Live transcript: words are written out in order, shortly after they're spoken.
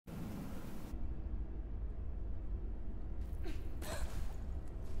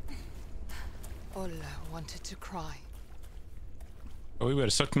Ola wanted to cry. Oh, we better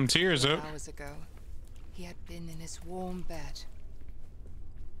suck them tears up. Hours ago, he had been in his warm bed.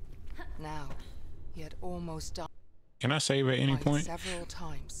 Now, he had almost died. Can I save at any point? Several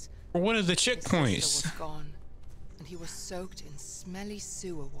times. What are the His checkpoints? sister was gone, and he was soaked in smelly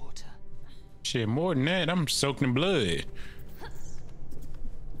sewer water. Shit, more than that, I'm soaked in blood.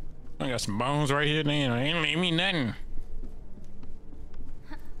 I got some bones right here, man. Ain't leave me nothing.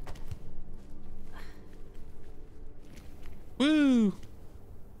 Woo!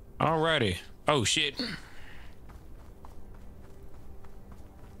 Alrighty. Oh shit.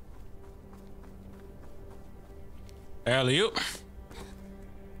 Alley-oop.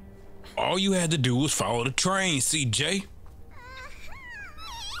 All you had to do was follow the train, CJ.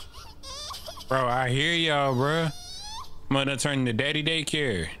 Bro, I hear y'all, bro. Mother turned to daddy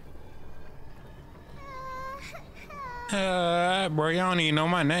daycare. Bro, y'all don't even know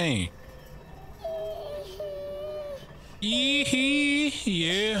my name. Yee-hee,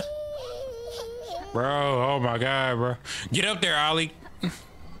 yeah. Bro, oh my God, bro. Get up there, Ollie.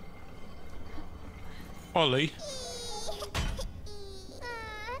 Ollie.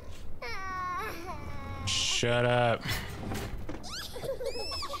 Shut up.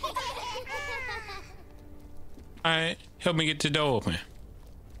 Alright, help me get the door open.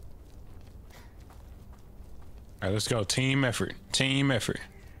 Alright, let's go. Team effort. Team effort.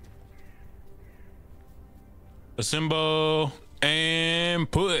 Assemble and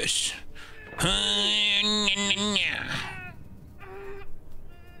push.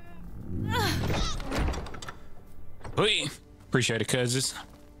 Hey, appreciate it, cousins.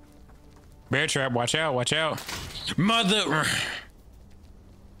 Bear trap, watch out, watch out. Mother.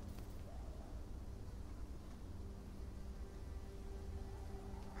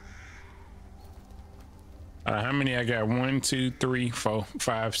 How many I got? 1, 2, 3, 4,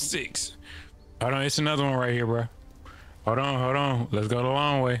 5, 6. Hold on, it's another one right here, bro. Hold on, hold on. Let's go the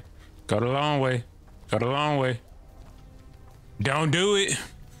long way. Go the long way. Go the long way. Don't do it.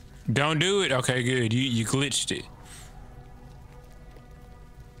 Don't do it. Okay, good. You glitched it.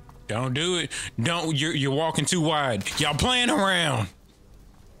 Don't do it. Don't. You're walking too wide. Y'all playing around.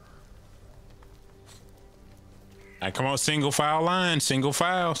 All right, come on, single file line. Single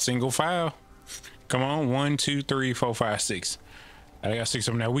file. Single file. Come on. 1, 2, 3, 4, 5, 6. I got 6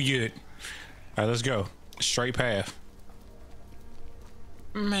 of them now. We good. All right, let's go. Straight path.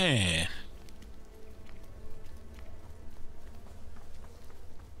 Man.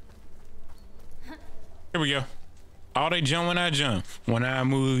 Here we go. All they jump when I jump. When I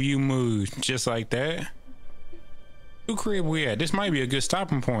move, you move. Just like that. Who crib we at? This might be a good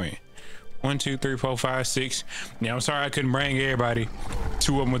stopping point. 1, 2, 3, 4, 5, 6. Yeah, I'm sorry I couldn't bring everybody.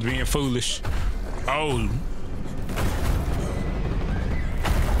 2 of them was being foolish. Oh.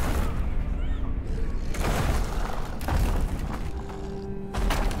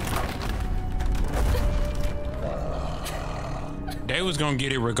 They was gonna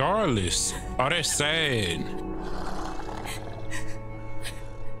get it regardless. Oh, that's sad.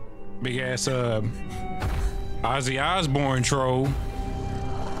 Big ass Ozzy Osbourne troll.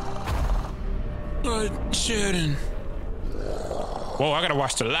 Shouldn't. Whoa, I gotta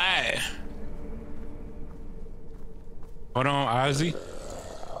watch the live. Hold on, Ozzy.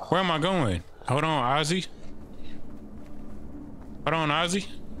 Where am I going? Hold on, Ozzy. Hold on, Ozzy.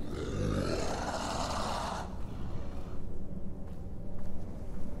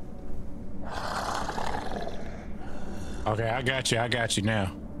 Okay, I got you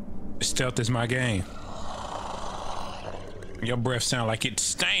now. Stealth is my game. Your breath sound like it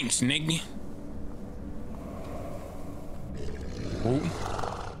stinks, nigga. Ooh.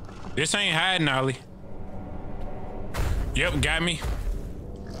 This ain't hiding, Ollie. Yep, got me.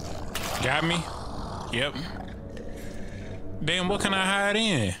 Got me. Yep. Damn, what can I hide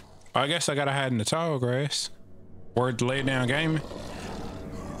in? I guess I gotta hide in the tall grass. Word to lay down gaming.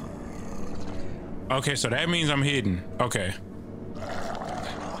 Okay, so that means I'm hidden. Okay.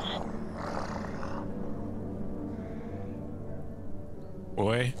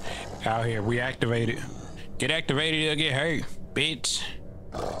 Boy, out here, we activated. Get activated or get hurt, bitch.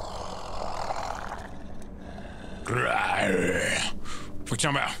 What you talking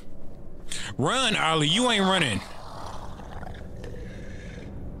about? Run, Ollie, you ain't running.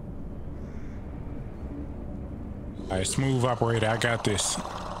 All right, smooth operator, I got this.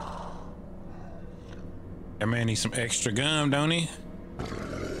 That man needs some extra gum, don't he?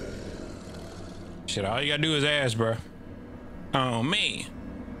 Shit, all you gotta do is ask, bro. Oh, me.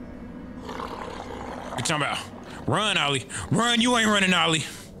 What you talking about? Run, Ollie. Run, you ain't running, Ollie.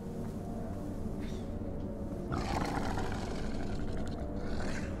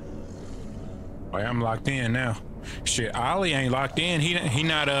 Oh, yeah, I'm locked in now. Shit, Ollie ain't locked in. He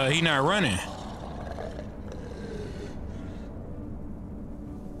not running.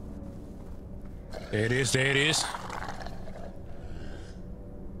 There it is. There it is.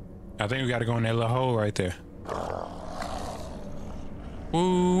 I think we got to go in that little hole right there.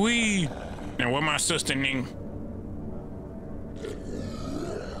 Ooh wee! And where my sister Ning?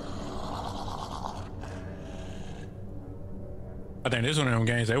 I think this is one of them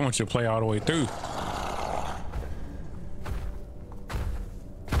games they want you to play all the way through.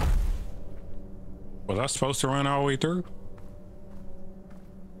 Was I supposed to run all the way through?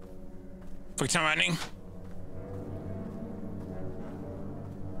 For time I Ning?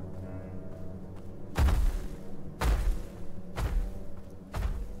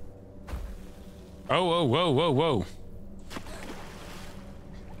 Oh, whoa, whoa, whoa, whoa.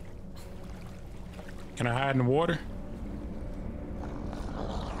 Can I hide in the water?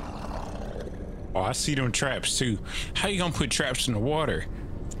 Oh, I see them traps too. How you gonna put traps in the water?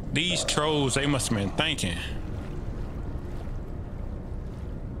 These trolls, they must have been thinking.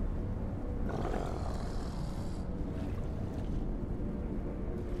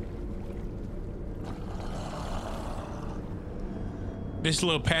 This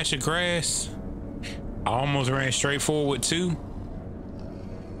little patch of grass, I almost ran straight forward too.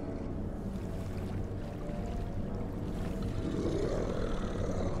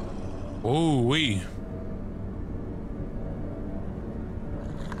 Ooh wee.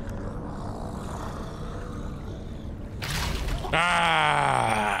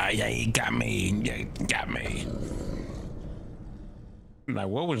 Ah, yeah, you got me. Yeah, you got me. Like,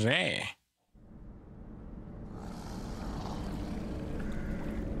 what was that?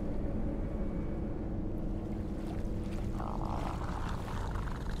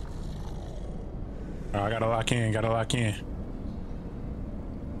 Oh, I gotta lock in, gotta lock in.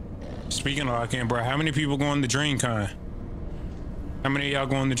 Speaking of lock in, bro, how many people going to DreamCon? How many of y'all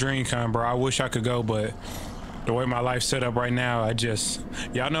going to DreamCon, bro? I wish I could go, but the way my life's set up right now,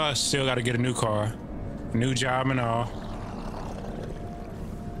 y'all know I still gotta get a new car, a new job and all.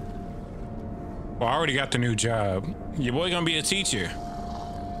 Well, I already got the new job. Your boy gonna be a teacher.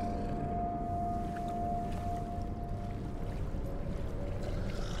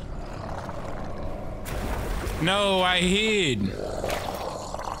 No, I hid.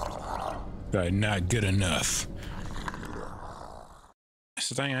 Not good enough. That's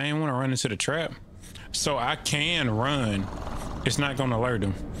the thing, I ain't want to run into the trap. So I can run. It's not gonna alert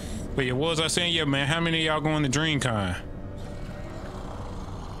them. But yeah, what was I saying? Yeah, man, how many of y'all going to DreamCon?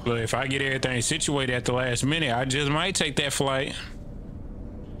 But if I get everything situated at the last minute, I just might take that flight.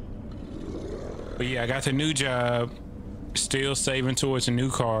 But yeah, I got the new job. Still saving towards a new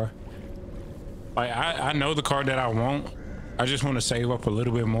car. Like, I know the car that I want. I just want to save up a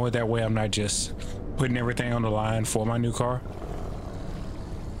little bit more. That way I'm not just putting everything on the line for my new car.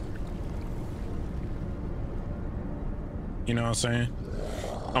 You know what I'm saying?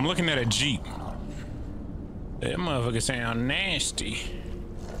 I'm looking at a Jeep. That motherfucker sound nasty.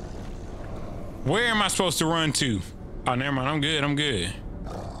 Where am I supposed to run to? Oh, never mind. I'm good. I'm good.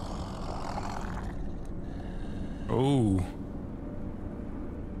 Ooh.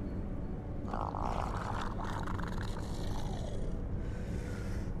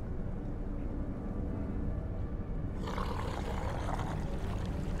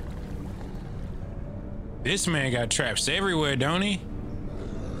 This man got traps everywhere, don't he?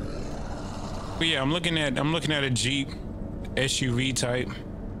 But yeah, I'm looking at a Jeep SUV type.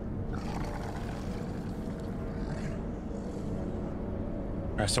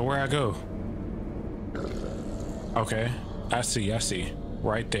 All right, so where I go? Okay, I see,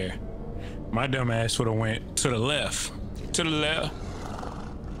 right there. My dumb ass would have went to the left, to the left.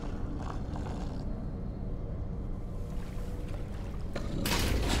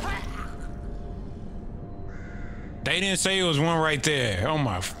 They didn't say it was one right there. Oh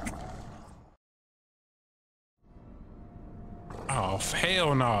my. Oh,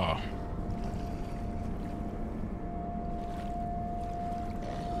 hell no.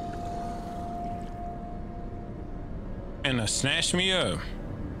 And snatched me up.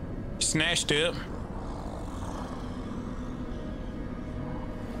 Snatched up.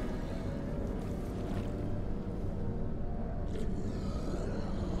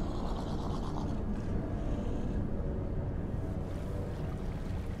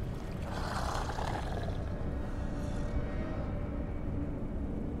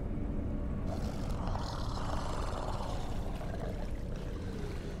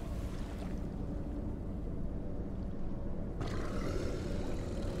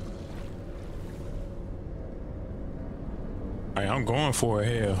 I'm going for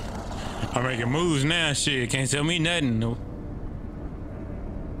it, hell. I'm making moves now, shit. Can't tell me nothing. No.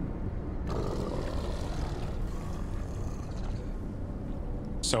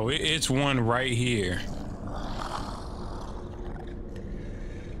 So it's one right here.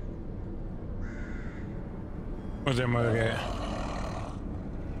 Where's that mug at?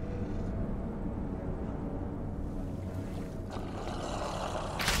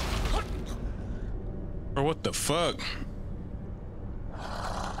 Or what the fuck?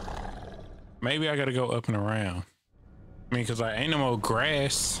 Maybe I gotta go up and around. I mean, cause like ain't no more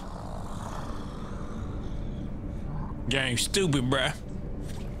grass. Game stupid, bruh.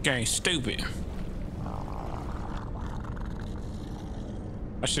 Game stupid.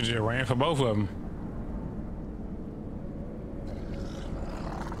 I should have just ran for both of them.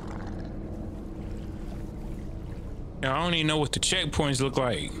 Now, I don't even know what the checkpoints look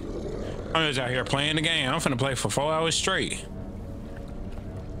like. I'm just out here playing the game. I'm finna play for 4 hours straight.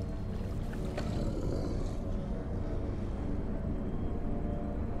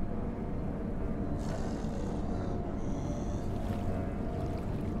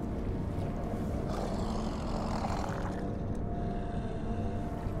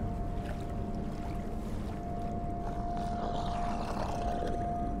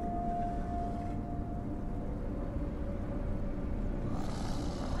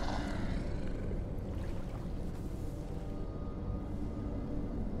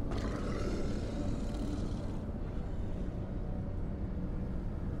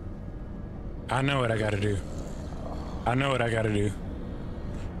 I know what I gotta do. I know what I gotta do.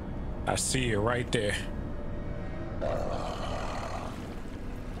 I see it right there.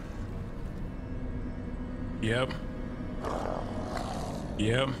 Yep.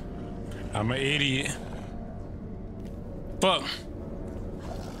 Yep. I'm an idiot. Fuck.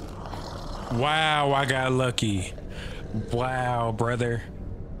 Wow, I got lucky. Wow, brother.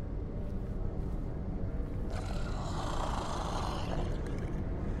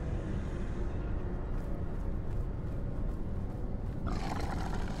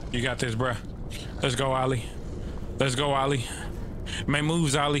 You got this, bruh. Let's go, Ollie. Let's go, Ollie. Make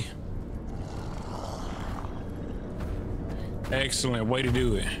moves, Ollie. Excellent way to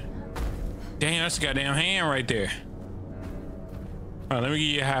do it. Damn, that's a goddamn hand right there. All right, let me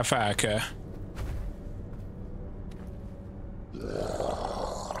give you a high five, cuz.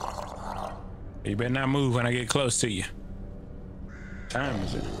 You better not move when I get close to you. Time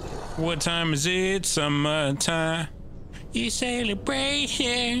is it? What time is it? Summertime. You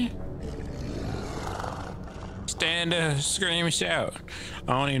celebration. Stand up, scream, and shout.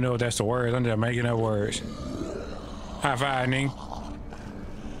 I don't even know if that's the words. I'm just making up words. High five, Ning.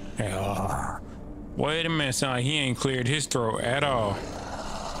 Yeah. Wait a minute, sound like he ain't cleared his throat at all.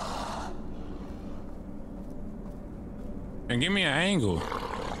 And give me an angle.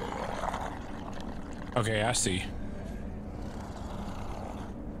 Okay, I see.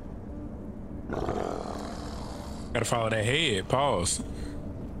 Gotta follow that head. Pause.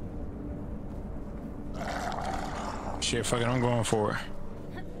 Shit, fuck it, I'm going for it.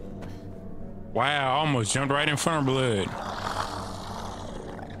 Wow, I almost jumped right in front of blood.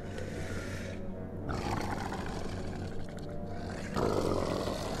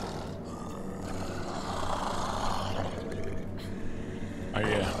 Oh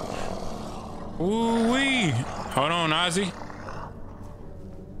yeah. Ooh-wee. Hold on, Ozzy.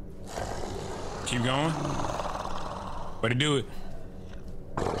 Keep going. Way to do it.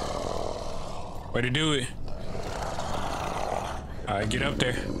 Way to do it. All right, get up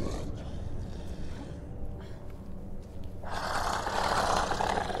there.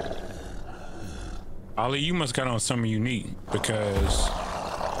 Ollie, you must got on something unique because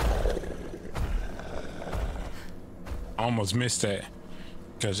I almost missed that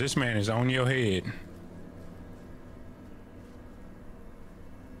because this man is on your head.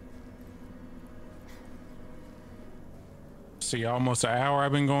 See, almost an hour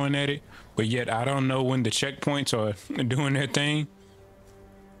I've been going at it, but yet I don't know when the checkpoints are doing their thing.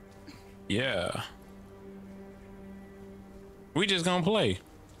 Yeah. We just gonna play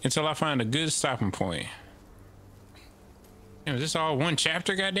until I find a good stopping point. Is this all one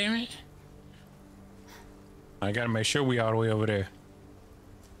chapter, goddammit? I gotta make sure we all the way over there.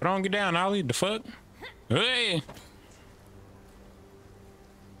 But don't get down, Ollie. The fuck? Hey!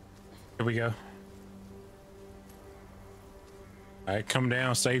 Here we go. All right, come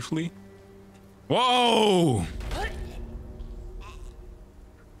down safely. Whoa!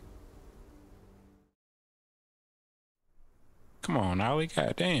 Come on, Ollie.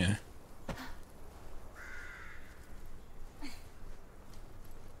 Goddamn.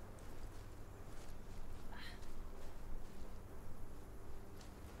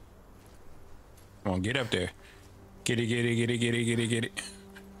 Come on, get up there. Get it, get it, get it, get it, get it, get it.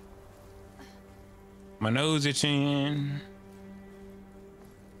 My nose itching.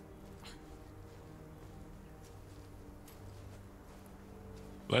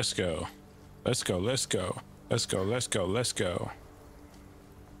 Let's go. Let's go, let's go. Let's go, let's go, let's go.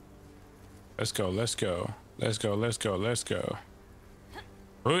 Let's go, let's go. Let's go, let's go, let's go.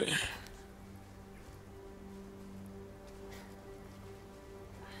 What?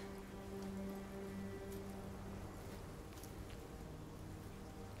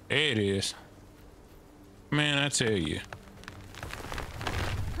 There it is. Man, I tell you.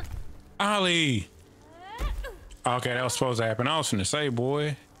 Ollie! Okay, that was supposed to happen. I was finna say,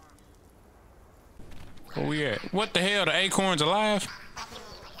 boy. Where we at? What the hell? The acorn's alive?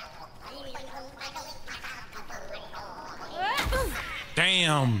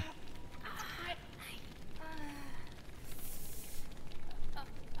 Damn.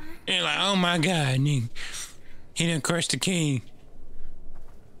 You're like, oh my God, nigga. He done crushed the king.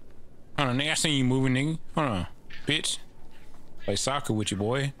 Hold on, nigga. I seen you moving, nigga. Hold on, bitch. Play soccer with you,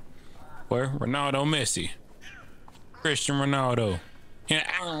 boy. Where? Ronaldo, Messi. Christian Ronaldo. Yeah.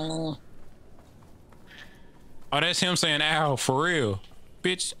 Oh, that's him saying ow for real.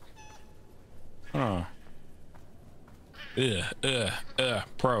 Bitch. Hold on.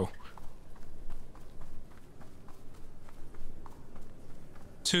 Pro.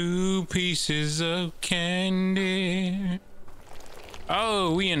 2 pieces of candy.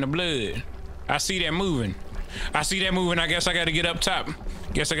 Oh, we in the blood. I see that moving. I see that moving. I guess I gotta get up top.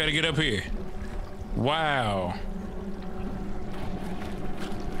 Guess I gotta get up here. Wow.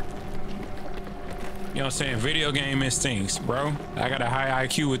 You know what I'm saying? Video game instincts, bro. I got a high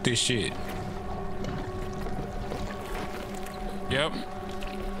IQ with this shit. Yep.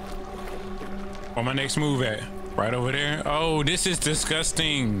 Where my next move at? Right over there? Oh, this is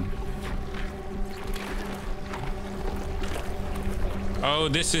disgusting. Oh,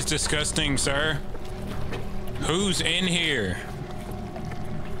 this is disgusting, sir. Who's in here?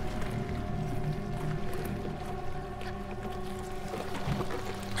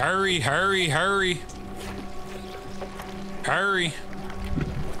 Hurry, hurry, hurry. Hurry.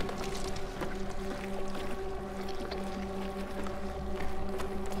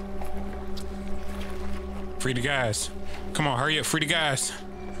 Free the guys. Come on, hurry up, free the guys.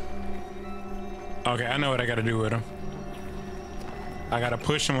 Okay, I know what I gotta do with them. I gotta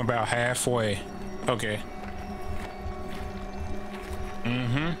push them about halfway. Okay.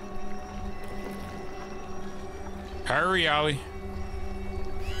 Mm-hmm. Hurry, Ollie.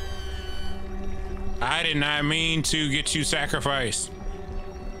 I did not mean to get you sacrificed.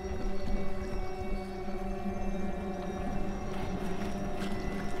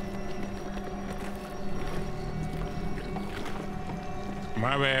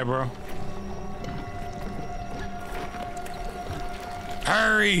 My bad, bro.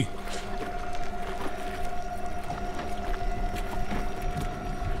 Hurry!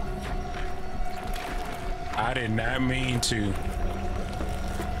 I did not mean to.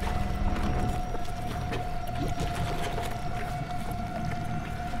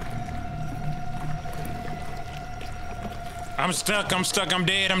 I'm stuck, I'm stuck, I'm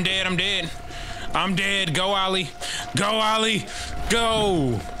dead, I'm dead, I'm dead. I'm dead. Go, Ollie. Go, Ollie.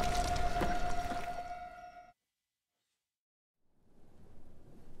 Go.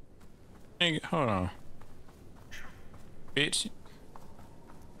 Nigga, hold on. Bitch.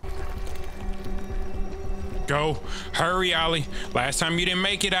 Go. Hurry, Ollie. Last time you didn't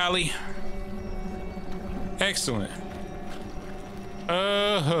make it, Ollie. Excellent.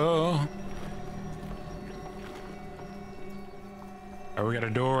 Oh, we got a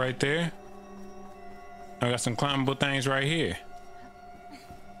door right there. I got some climbable things right here.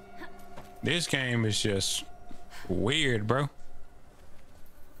 This game is just weird, bro.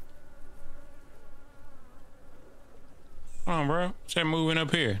 Come on, bro. What's that moving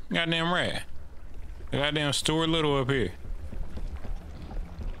up here? Goddamn rat. The goddamn Stuart Little up here.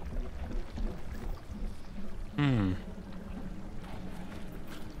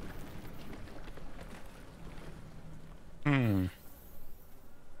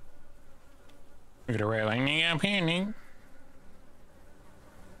 Look at the rat like, nigga, up here, nigga.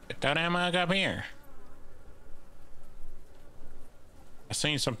 Get that damn mug up here. I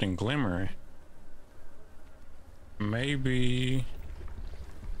seen something glimmering. Maybe.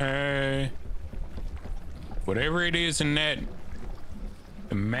 Whatever it is in that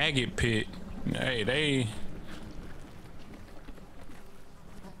maggot pit. Hey, they.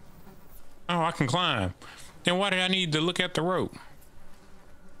 Oh, I can climb. Then why did I need to look at the rope?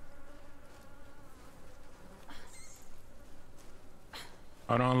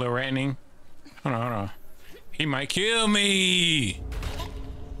 Hold on, little ratning. Hold on, hold on. He might kill me.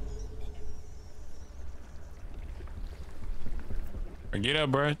 Get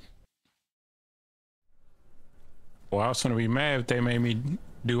up, bro. Well, I was gonna be mad if they made me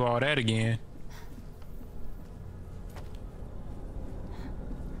do all that again.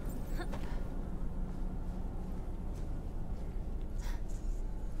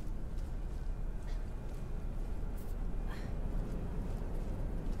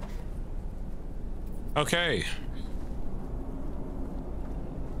 Okay.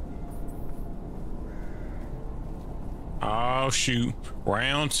 Oh shoot.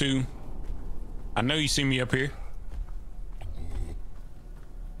 Round 2. I know you see me up here.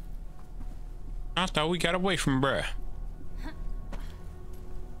 I thought we got away from bruh.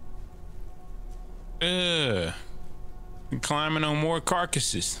 Climbing on more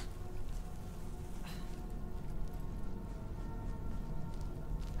carcasses.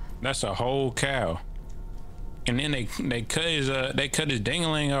 That's a whole cow. And then they cut his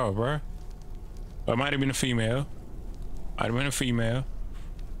dingling off, bruh. Or it might have been a female. Might have been a female.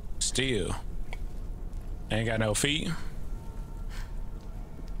 Still. Ain't got no feet.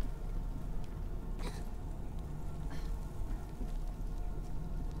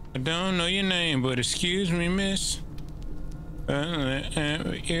 I don't know your name, but excuse me, miss. You.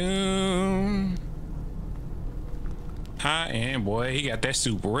 Hi, and boy, he got that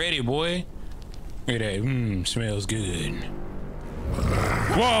soup ready, boy. Look at that. Smells good.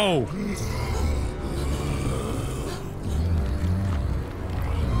 Whoa!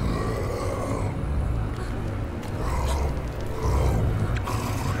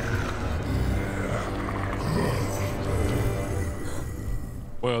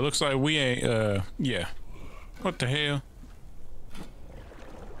 Well, it looks like we ain't, yeah. What the hell?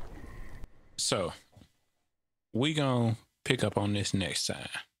 So, we gonna pick up on this next time.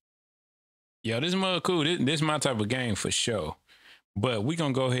 Yo, this is mother cool. This is my type of game for sure. But we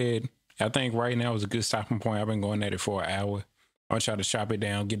gonna go ahead. I think right now is a good stopping point. I've been going at it for an hour. I'm gonna try to chop it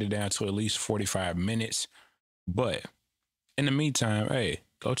down, get it down to at least 45 minutes. But in the meantime, hey,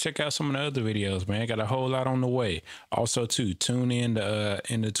 go check out some of the other videos, man. Got a whole lot on the way. Also, too, tune in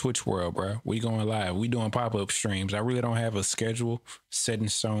the Twitch world, bro. We going live. We doing pop-up streams. I really don't have a schedule set in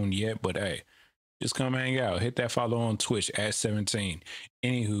stone yet, but hey, just come hang out. Hit that follow on Twitch at 17.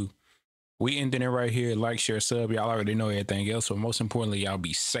 Anywho, we ending it right here. Like, share, sub. Y'all already know everything else, but most importantly, y'all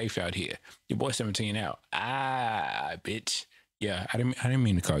be safe out here. Your boy 17 out. Bitch. Yeah, I didn't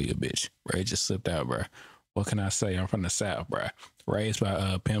mean to call you a bitch, bro. It just slipped out, bro. What can I say? I'm from the South, bro. Raised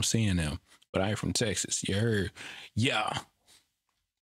by Pimp C and them, but I ain't from Texas. You heard? Yeah.